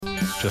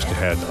just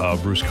ahead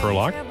of Bruce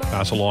Curlock.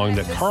 Pass along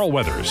that Carl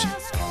Weathers,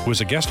 who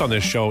was a guest on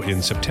this show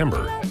in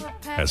September,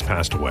 has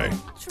passed away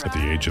at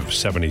the age of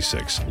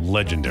 76.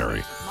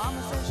 Legendary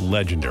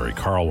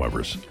Carl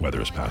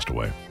Weathers passed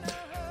away.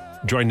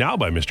 Joined now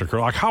by Mr.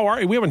 Curlock. How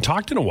are you? We haven't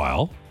talked in a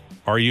while.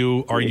 Are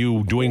you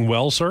doing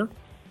well, sir?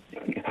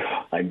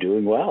 I'm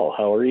doing well.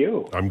 How are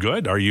you? I'm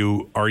good. Are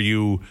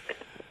you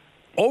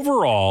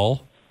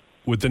overall,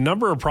 with the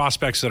number of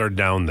prospects that are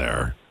down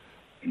there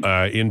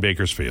in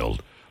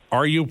Bakersfield,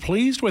 are you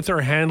pleased with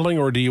their handling,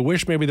 or do you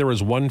wish maybe there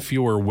was one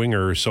fewer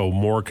winger so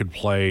more could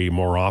play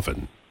more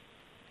often?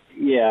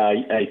 Yeah,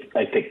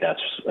 I think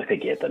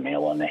you hit the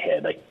nail on the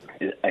head.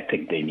 I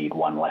think they need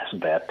one less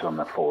vet on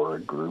the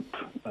forward group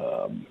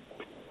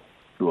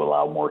to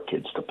allow more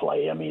kids to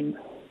play. I mean,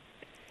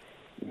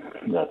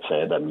 that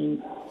said,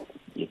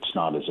 it's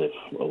not as if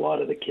a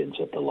lot of the kids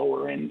at the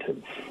lower end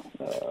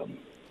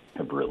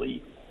have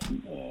really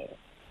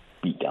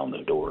beat down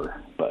the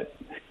door. But,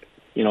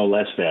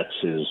 less vets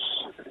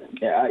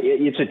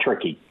it's a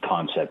tricky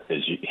concept,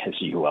 as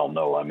you well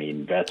know. I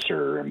mean, vets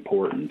are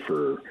important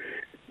for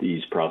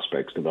these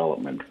prospects'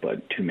 development,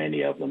 but too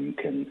many of them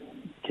can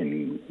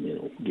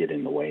get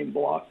in the way and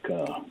block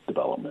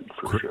development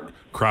for sure.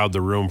 Crowd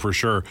the room for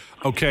sure.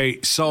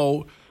 Okay,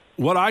 so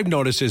what I've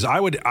noticed is I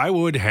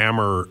would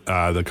hammer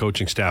the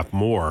coaching staff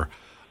more,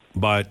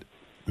 but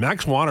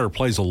Max Wanner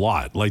plays a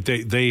lot. Like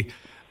the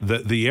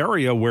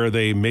area where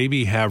they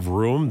maybe have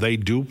room, they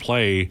do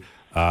play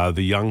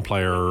the young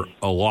player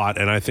a lot,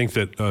 and I think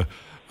that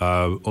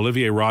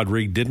Olivier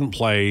Rodrigue didn't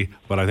play,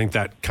 but I think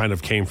that kind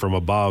of came from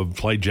above,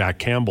 played Jack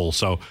Campbell.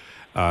 So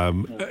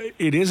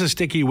it is a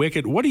sticky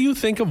wicket. What do you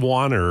think of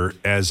Wanner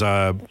as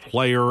a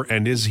player,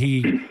 and is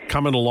he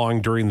coming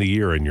along during the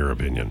year, in your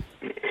opinion?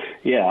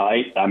 Yeah,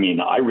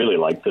 I really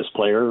like this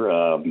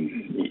player.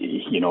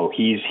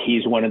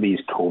 He's one of these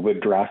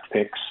COVID draft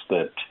picks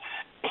that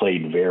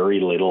played very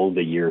little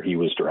the year he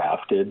was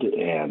drafted,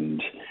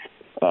 and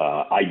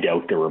I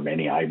doubt there were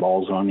many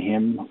eyeballs on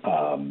him.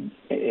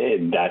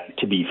 And that,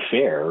 to be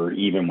fair,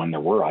 even when there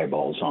were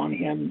eyeballs on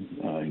him,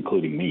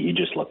 including me, he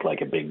just looked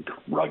like a big,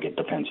 rugged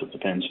defensive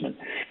defenseman.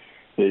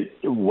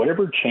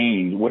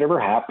 Whatever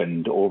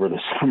happened over the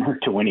summer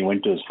to when he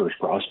went to his first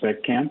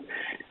prospect camp,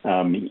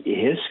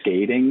 his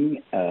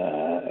skating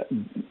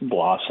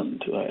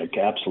blossomed,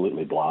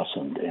 absolutely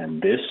blossomed.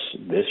 And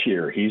this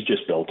year, he's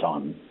just built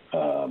on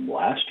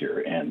last year,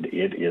 and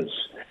it is.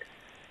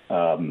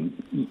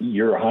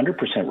 You're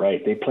 100%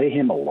 right. They play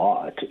him a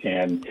lot.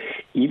 And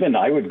even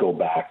I would go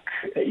back.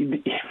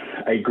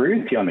 I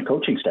agree with you on the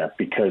coaching staff,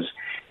 because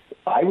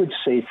I would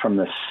say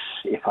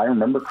if I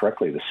remember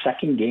correctly, the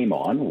second game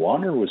on,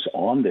 Wanner was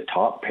on the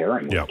top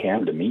pairing with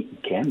Cam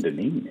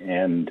Dineen.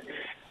 And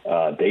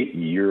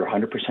you're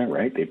 100%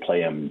 right. They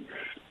play him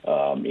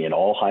in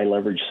all high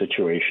leverage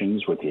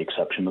situations, with the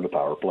exception of the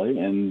power play,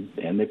 and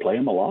they play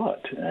him a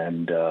lot.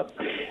 And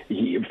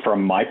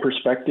from my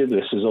perspective,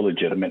 this is a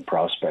legitimate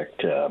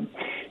prospect.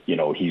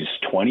 He's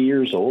 20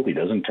 years old. He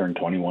doesn't turn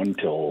 21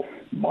 till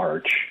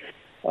March.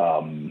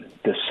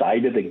 The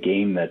side of the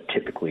game that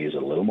typically is a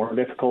little more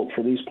difficult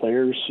for these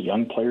players,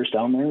 young players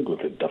down there,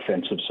 with the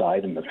defensive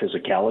side and the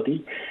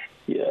physicality,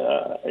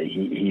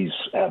 he's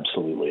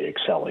absolutely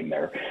excelling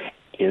there.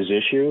 His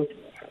issue,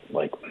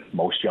 like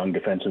most young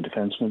defensive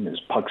defensemen, is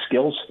puck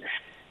skills.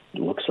 It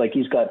looks like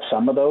he's got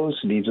some of those.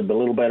 Needs a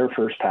little better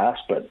first pass,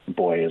 but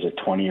boy, as a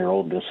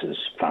 20-year-old, this is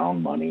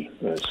found money.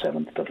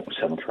 Seventh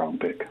round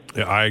pick.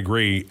 Yeah, I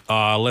agree.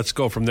 Let's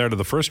go from there to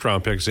the first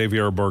round pick,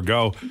 Xavier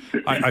Bourgault.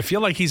 I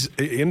feel like he's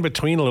in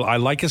between a little. I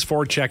like his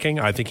forechecking.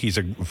 I think he's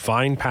a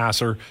fine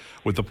passer.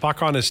 With the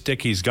puck on his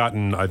stick, he's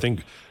gotten, I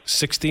think,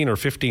 16 or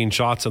 15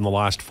 shots in the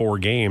last 4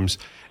 games.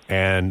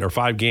 Or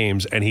 5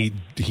 games, and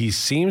he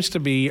seems to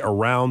be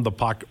around the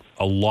puck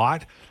a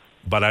lot,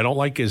 but I don't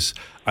like his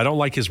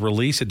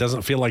release. It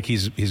doesn't feel like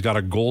he's got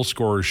a goal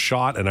scorer's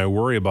shot, and I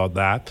worry about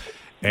that.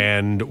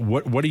 And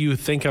what do you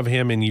think of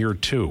him in year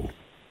 2?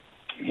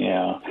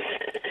 Yeah,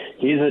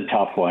 he's a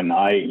tough one.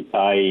 I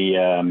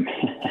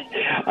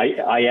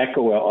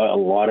echo a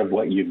lot of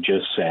what you've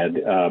just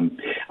said.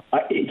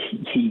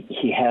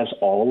 He has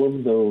all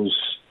of those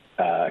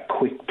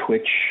quick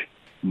twitch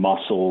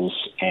muscles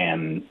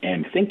and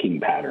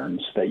thinking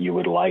patterns that you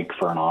would like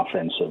for an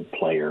offensive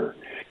player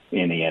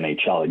in the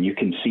NHL, and you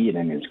can see it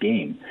in his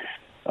game.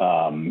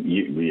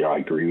 I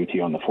agree with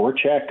you on the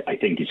forecheck. I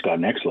think he's got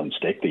an excellent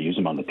stick. They use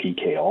him on the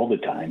PK all the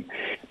time.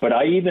 But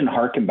I even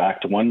harken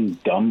back to one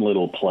dumb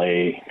little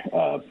play,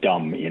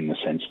 dumb in the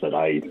sense that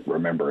I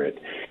remember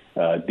it,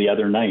 the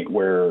other night,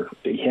 where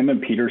him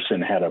and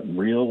Peterson had a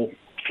real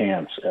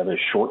chance at a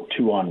short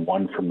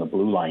 2-on-1 from the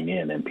blue line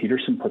in, and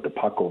Peterson put the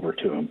puck over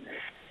to him.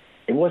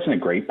 It wasn't a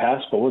great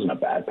pass, but it wasn't a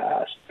bad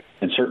pass.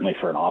 And certainly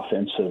for an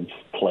offensive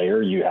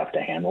player, you have to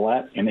handle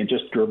that. And it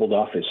just dribbled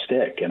off his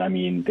stick. And,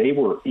 they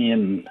were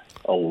in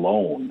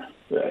alone.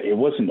 It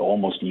wasn't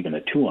almost even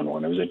a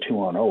 2-on-1. It was a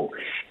 2-on-0.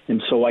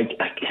 And so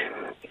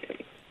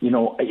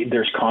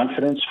There's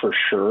confidence for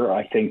sure,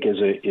 I think, is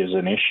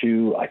an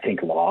issue. I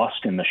think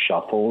lost in the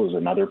shuffle is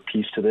another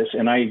piece to this.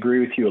 And I agree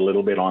with you a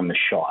little bit on the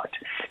shot.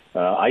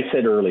 I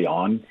said early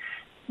on,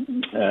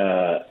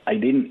 I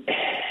didn't,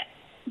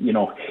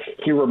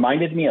 he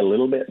reminded me a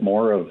little bit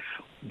more of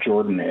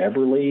Jordan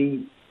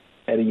Everly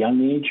at a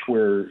young age,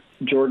 where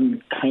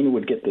Jordan kind of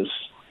would get this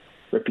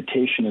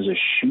reputation as a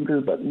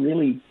shooter, but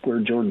really where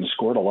Jordan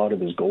scored a lot of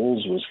his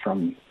goals was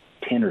from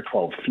 10 or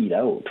 12 feet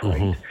out,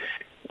 right? Mm-hmm.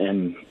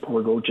 And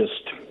Bourgault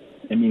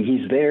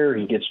he's there,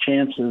 he gets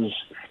chances,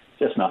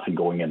 just nothing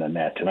going in the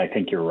net. And I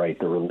think you're right.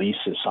 The release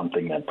is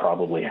something that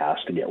probably has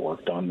to get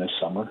worked on this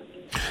summer.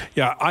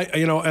 Yeah,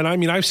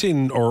 I've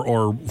seen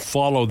or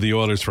followed the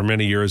Oilers for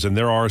many years, and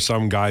there are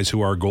some guys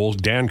who are goals.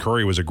 Dan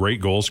Curry was a great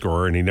goal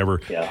scorer, and he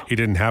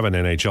didn't have an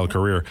NHL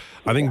career.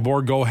 I think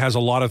Bourgault has a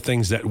lot of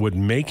things that would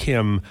make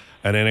him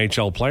an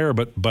NHL player,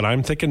 but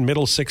I'm thinking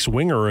middle six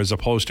winger as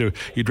opposed to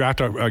you draft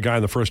a guy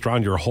in the first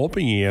round, you're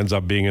hoping he ends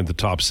up being in the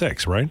top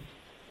six, right?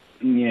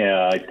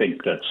 Yeah, I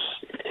think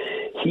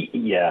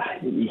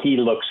he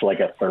looks like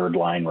a third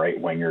line right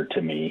winger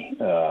to me,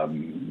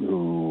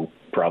 who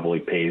probably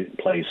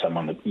plays some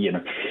on the,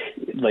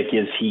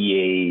 is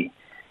he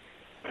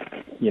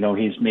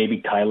he's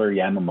maybe Tyler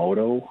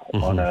Yamamoto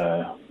on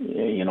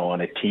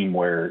a team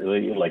where,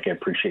 I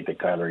appreciate that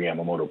Tyler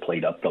Yamamoto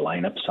played up the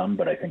lineup some,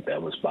 but I think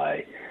that was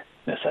by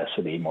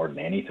necessity more than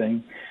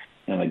anything.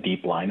 In a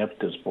deep lineup,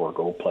 does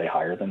Bourgault play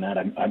higher than that?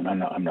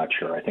 I'm not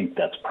sure. I think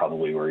that's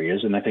probably where he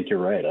is, and I think you're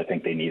right. I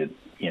think they needed,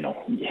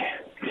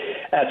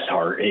 that's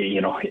hard.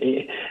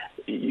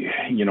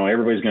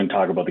 Everybody's going to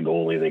talk about the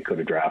goalie they could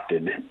have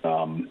drafted.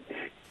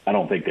 I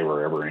don't think they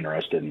were ever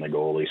interested in the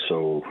goalie.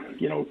 So,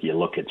 you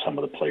look at some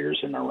of the players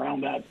in and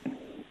around that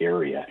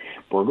area.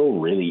 Bourgault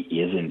really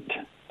isn't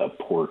a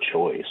poor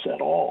choice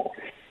at all,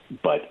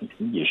 but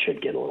you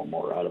should get a little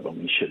more out of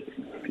him. You should,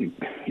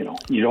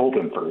 you'd hope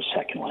him for a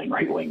second line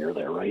right winger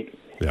there, right?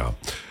 Yeah.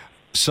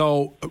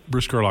 So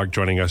Bruce Curlock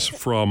joining us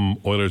from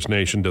Oilers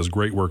Nation, does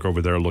great work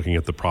over there looking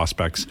at the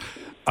prospects.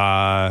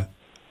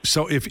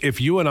 So if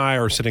you and I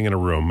are sitting in a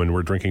room and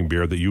we're drinking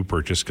beer that you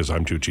purchased because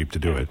I'm too cheap to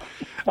do it,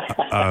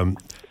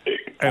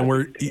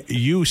 and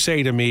you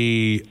say to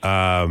me,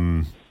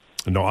 I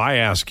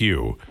ask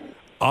you,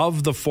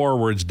 of the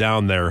forwards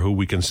down there who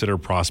we consider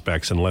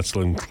prospects, and let's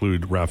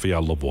include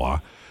Raphael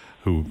Lavoie,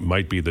 who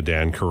might be the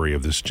Dan Curry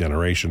of this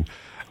generation,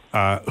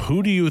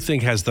 who do you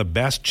think has the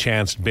best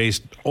chance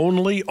based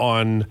only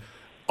on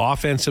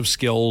offensive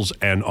skills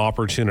and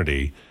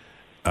opportunity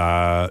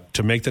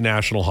to make the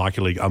National Hockey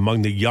League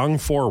among the young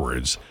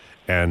forwards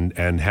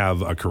and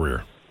have a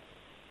career?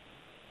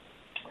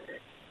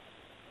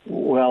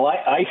 Well,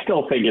 I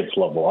still think it's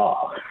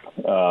Lavoie.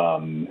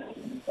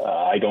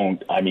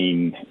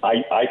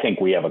 I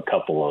think we have a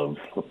couple of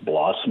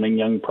blossoming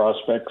young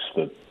prospects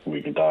that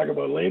we can talk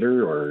about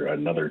later or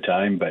another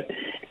time, but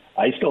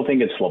I still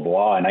think it's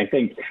Lavoie. And I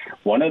think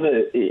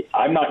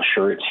I'm not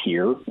sure it's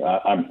here.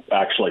 I'm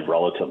actually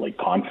relatively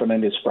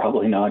confident it's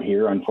probably not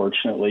here,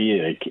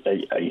 unfortunately.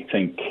 I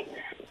think,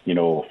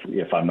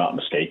 if I'm not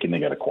mistaken, they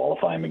got to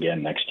qualify him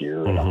again next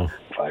year at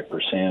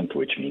 5%,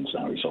 which means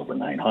now he's over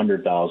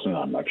 900,000.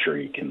 I'm not sure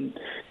he can,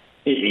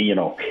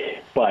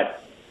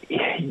 but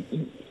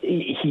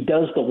he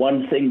does the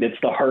one thing that's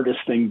the hardest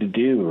thing to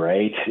do,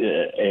 right?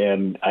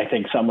 And I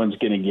think someone's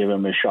going to give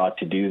him a shot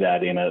to do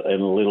that in a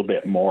little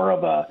bit more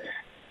of a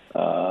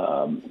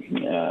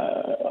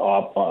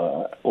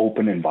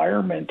open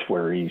environment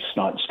where he's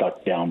not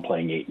stuck down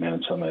playing 8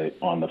 minutes on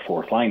the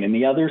fourth line. And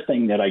the other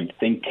thing that I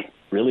think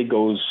really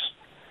goes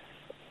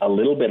a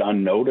little bit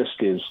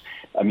unnoticed is,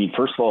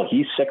 first of all,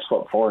 he's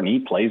 6'4" and he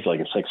plays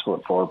like a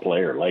 6'4"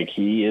 player. Like,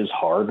 he is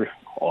hard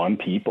on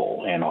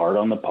people and hard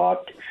on the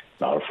puck,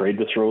 not afraid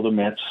to throw the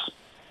mitts.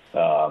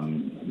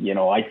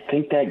 I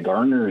think that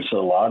garners a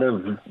lot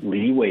of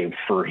leeway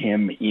for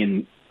him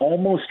in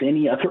almost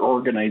any other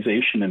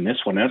organization than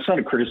this one. That's not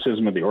a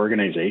criticism of the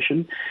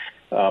organization.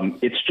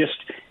 It's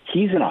just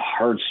he's in a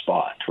hard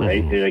spot,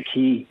 right?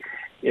 Mm-hmm.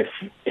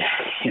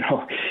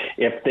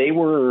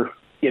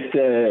 If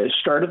the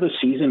start of the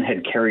season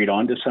had carried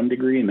on to some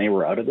degree and they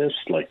were out of this,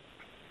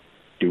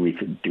 do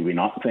we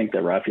not think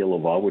that Raphael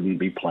Lavoie wouldn't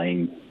be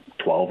playing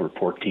 12 or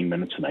 14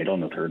 minutes a night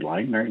on the third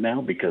line right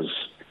now because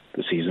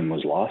the season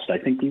was lost? I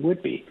think he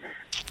would be.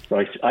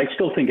 But I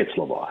still think it's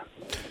Lavoie.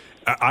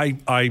 I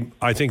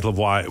think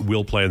Lavoie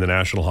will play in the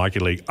National Hockey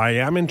League. I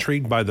am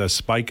intrigued by the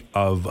spike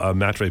of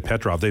Matvei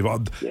Petrov.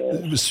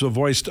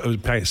 Savoy's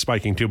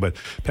spiking too, but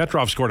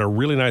Petrov scored a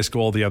really nice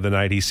goal the other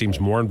night. He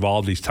seems more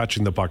involved. He's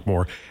touching the puck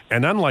more.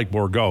 And unlike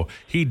Bourgault,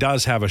 he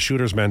does have a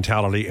shooter's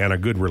mentality and a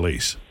good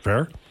release.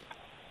 Fair?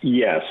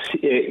 Yes.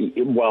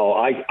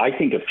 I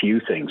think a few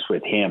things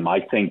with him. I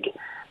think,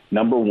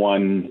 number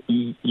one,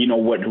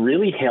 what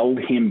really held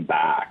him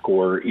back,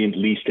 or at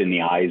least in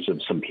the eyes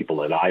of some people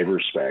that I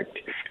respect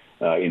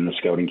in the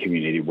scouting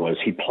community, was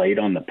he played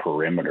on the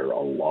perimeter a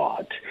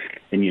lot.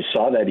 And you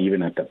saw that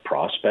even at the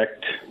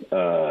prospect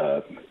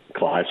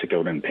classic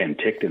out in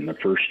Penticton the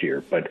first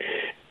year. But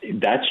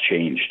that's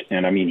changed.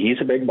 And I mean,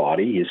 he's a big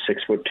body. He's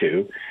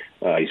 6'2".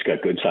 He's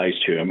got good size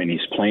to him, and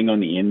he's playing on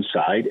the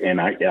inside. And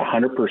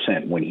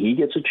 100%, when he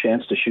gets a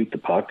chance to shoot the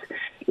puck,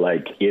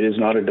 like, it is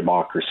not a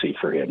democracy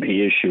for him.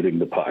 He is shooting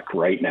the puck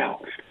right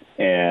now.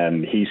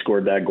 And he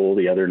scored that goal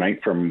the other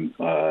night from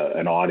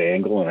an odd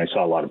angle, and I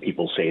saw a lot of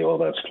people say, oh,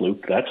 that's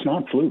fluke. That's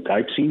not fluke.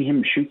 I've seen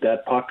him shoot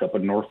that puck up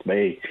in North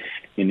Bay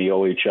in the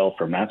OHL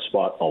from that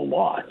spot a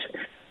lot.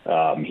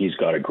 He's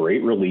got a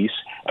great release.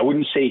 I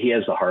wouldn't say he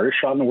has the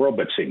hardest shot in the world,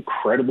 but it's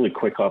incredibly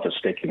quick off a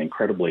stick and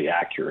incredibly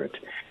accurate.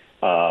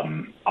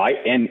 I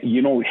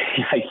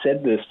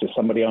said this to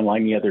somebody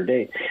online the other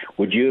day.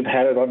 Would you have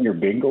had it on your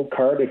bingo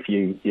card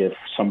if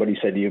somebody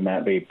said to you,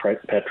 Matvey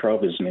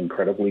Petrov is an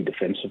incredibly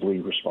defensively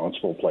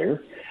responsible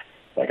player?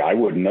 Like, I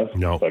wouldn't have,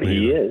 no, but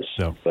he is.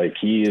 No. Like,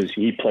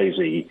 he plays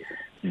a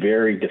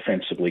very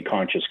defensively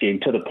conscious game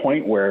to the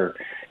point where,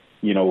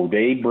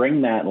 they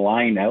bring that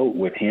line out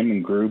with him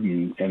and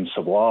Grubin and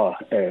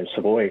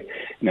Savoy.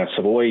 Now,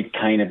 Savoy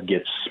kind of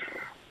gets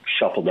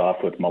shuffled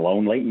off with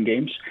Malone late in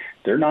games.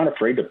 They're not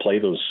afraid to play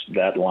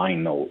that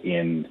line, though,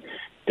 in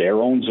their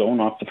own zone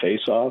off the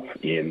face-off,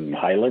 in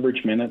high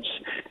leverage minutes.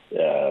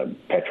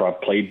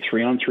 Petrov played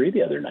 3-on-3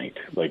 the other night.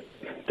 Like,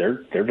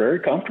 they're very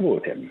comfortable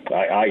with him.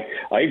 I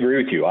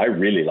agree with you. I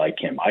really like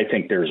him. I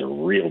think there's a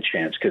real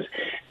chance, because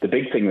the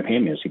big thing with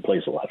him is he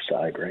plays the left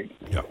side, right?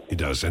 Yeah, he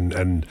does,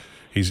 and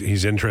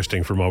he's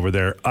interesting from over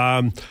there.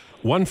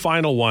 One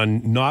final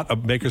one, not a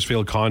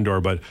Bakersfield Condor,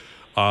 but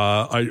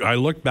I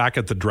looked back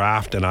at the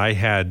draft, and I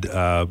had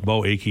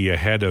Bo Akey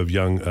ahead of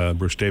young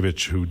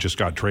Brustevich, who just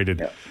got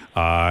traded.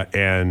 Yeah.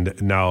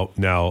 And now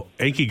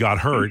Akey got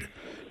hurt,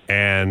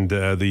 and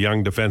the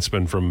young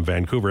defenseman from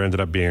Vancouver ended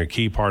up being a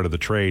key part of the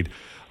trade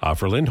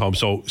for Lindholm.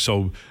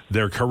 So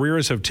their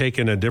careers have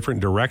taken a different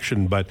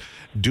direction. But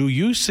do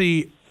you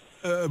see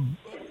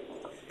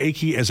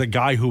Akey as a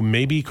guy who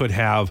maybe could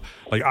have,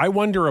 like, I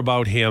wonder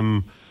about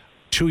him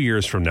 2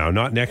 years from now,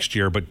 not next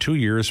year, but 2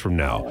 years from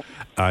now.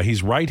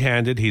 He's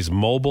right-handed. He's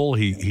mobile.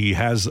 He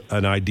has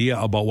an idea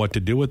about what to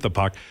do with the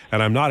puck.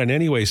 And I'm not in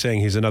any way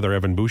saying he's another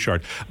Evan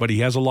Bouchard, but he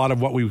has a lot of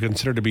what we would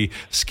consider to be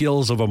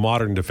skills of a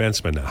modern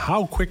defenseman.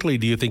 How quickly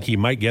do you think he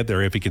might get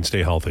there if he can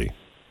stay healthy?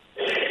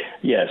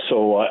 Yeah,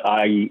 so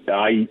I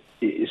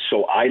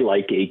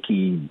like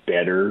Akey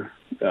better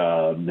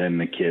than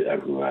the kid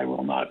who I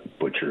will not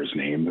butcher his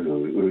name,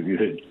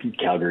 who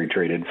Calgary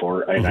traded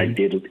for, and I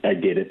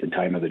did at the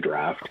time of the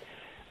draft.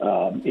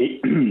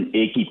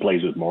 Akey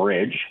plays with more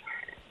edge.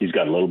 He's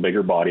got a little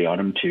bigger body on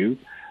him too.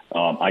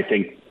 I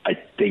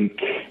think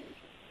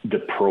the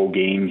pro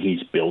game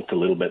he's built a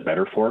little bit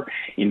better for.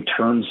 In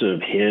terms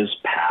of his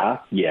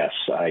path, yes.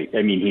 I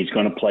mean, he's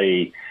going to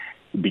play,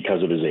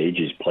 because of his age,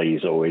 he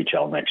plays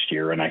OHL next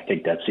year, and I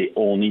think that's the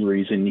only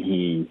reason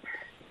he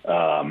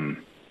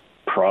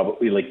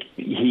probably, like,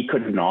 he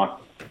could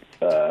knock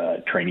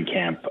training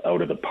camp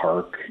out of the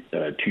park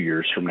 2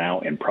 years from now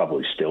and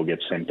probably still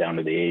get sent down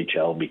to the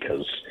AHL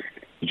because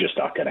he's just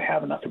not going to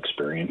have enough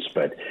experience.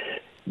 But,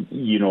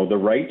 the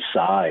right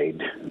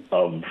side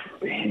of,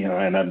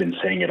 and I've been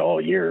saying it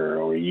all year,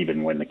 or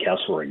even when the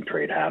Kesselring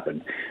trade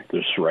happened,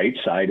 this right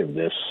side of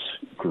this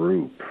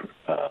group,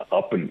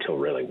 up until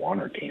really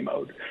Warner came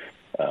out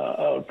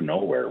of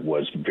nowhere,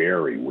 was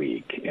very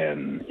weak.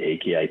 And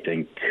Akey, I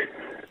think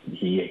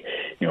he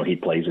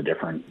plays a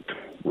different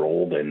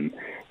role than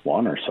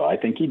Warner, so I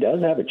think he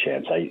does have a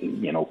chance.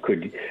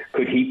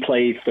 Could he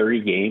play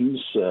 30 games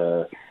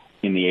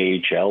in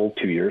the AHL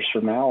 2 years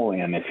from now,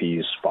 and if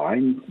he's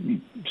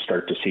fine,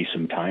 start to see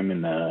some time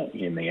in the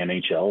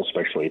NHL,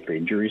 especially if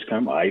injuries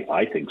come?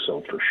 I think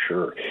so for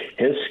sure.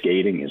 His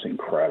skating is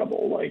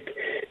incredible, like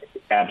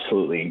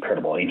absolutely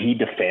incredible, and he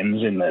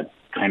defends in the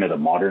kind of the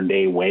modern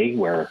day way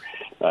where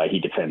he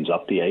defends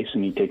up the ice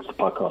and he takes the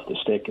puck off the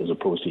stick as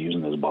opposed to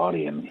using his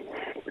body. And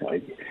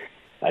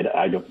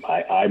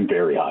I'm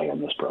very high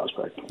on this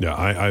prospect. Yeah,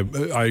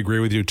 I agree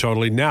with you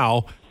totally.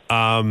 Now,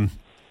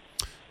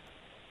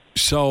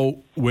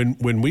 so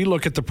when we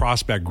look at the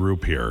prospect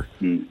group here,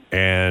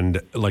 and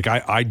like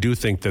I do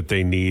think that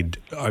they need,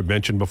 I've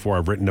mentioned before,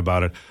 I've written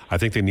about it, I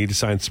think they need to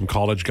sign some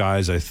college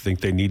guys. I think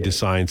they need to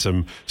sign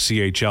some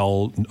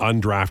CHL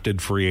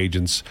undrafted free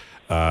agents,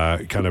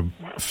 kind of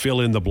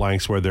fill in the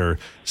blanks where they're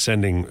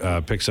sending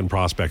picks and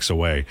prospects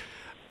away.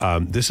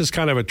 This is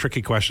kind of a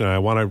tricky question, and I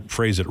want to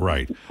phrase it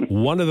right.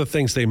 One of the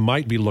things they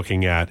might be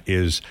looking at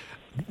is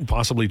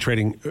possibly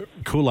trading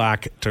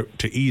Kulak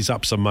to ease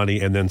up some money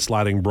and then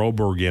sliding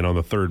Broberg in on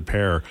the third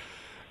pair.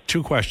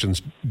 Two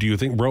questions. Do you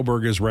think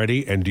Broberg is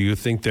ready, and do you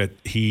think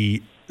that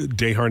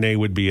Desharnais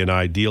would be an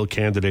ideal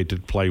candidate to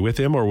play with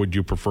him, or would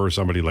you prefer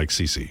somebody like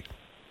Ceci?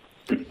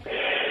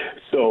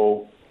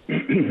 So,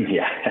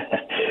 yeah.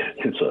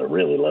 It's a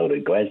really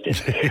loaded question.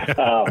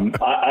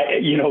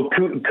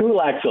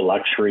 Kulak's a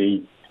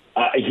luxury.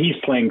 He's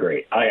playing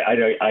great.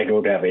 I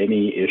don't have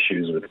any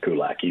issues with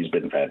Kulak. He's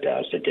been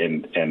fantastic,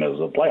 and as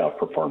a playoff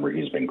performer,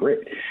 he's been great.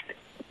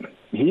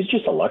 He's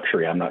just a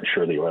luxury I'm not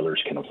sure the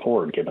Oilers can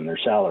afford given their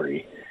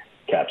salary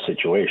cap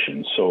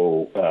situation.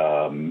 So,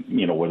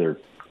 whether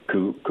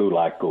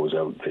Curlock goes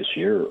out this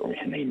year,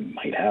 and they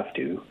might have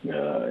to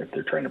if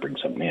they're trying to bring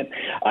something in.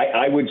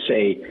 I would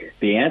say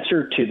the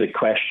answer to the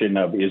question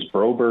of is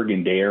Broberg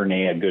and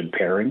Desharnais a good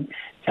pairing,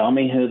 tell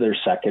me who their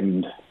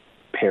second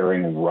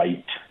pairing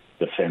right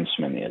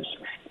defenseman is.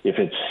 If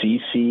it's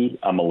CC,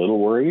 I'm a little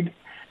worried.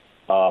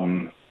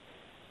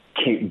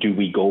 Do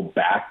we go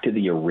back to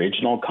the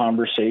original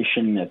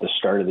conversation at the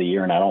start of the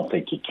year? And I don't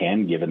think you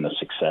can, given the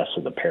success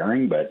of the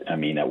pairing. But, I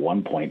mean, at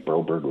one point,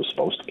 Broberg was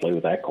supposed to play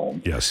with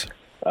Ekholm. Yes.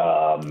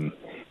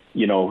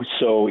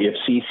 So if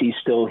CC's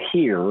still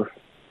here,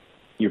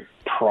 you'd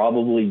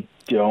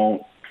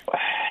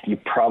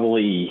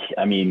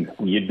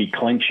be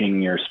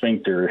clenching your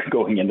sphincter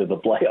going into the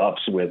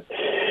playoffs with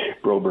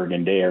Broberg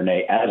and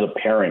Desharnais as a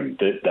pairing.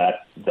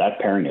 That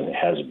pairing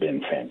has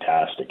been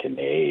fantastic in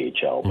the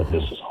AHL, but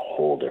this is a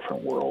whole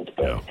different world.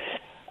 But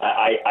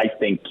I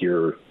think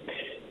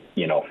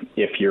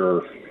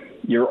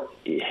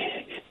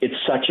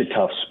it's such a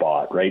tough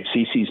spot, right?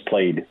 CC's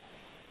played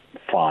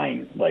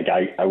fine. Like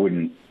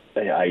I'm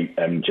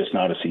just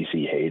not a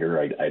CC hater.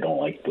 I don't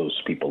like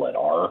those people that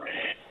are.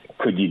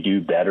 Could you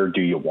do better?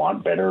 Do you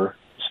want better,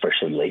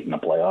 especially late in the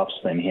playoffs,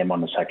 than him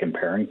on the second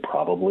pairing?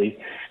 Probably.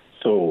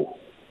 So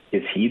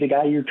is he the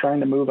guy you're trying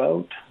to move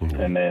out?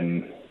 And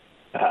then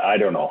I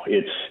don't know.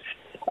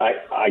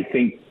 I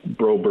think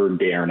Broberg,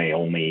 Desharnais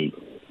only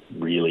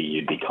really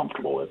you'd be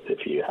comfortable with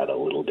if you had a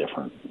little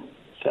different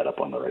setup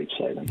on the right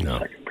side in the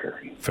second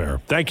pairing. Fair.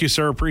 Thank you,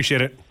 sir.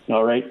 Appreciate it.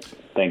 All right.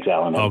 Thanks,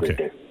 Alan. Have a great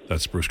day.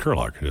 That's Bruce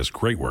Curlock, who does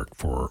great work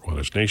for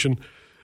Oilers Nation.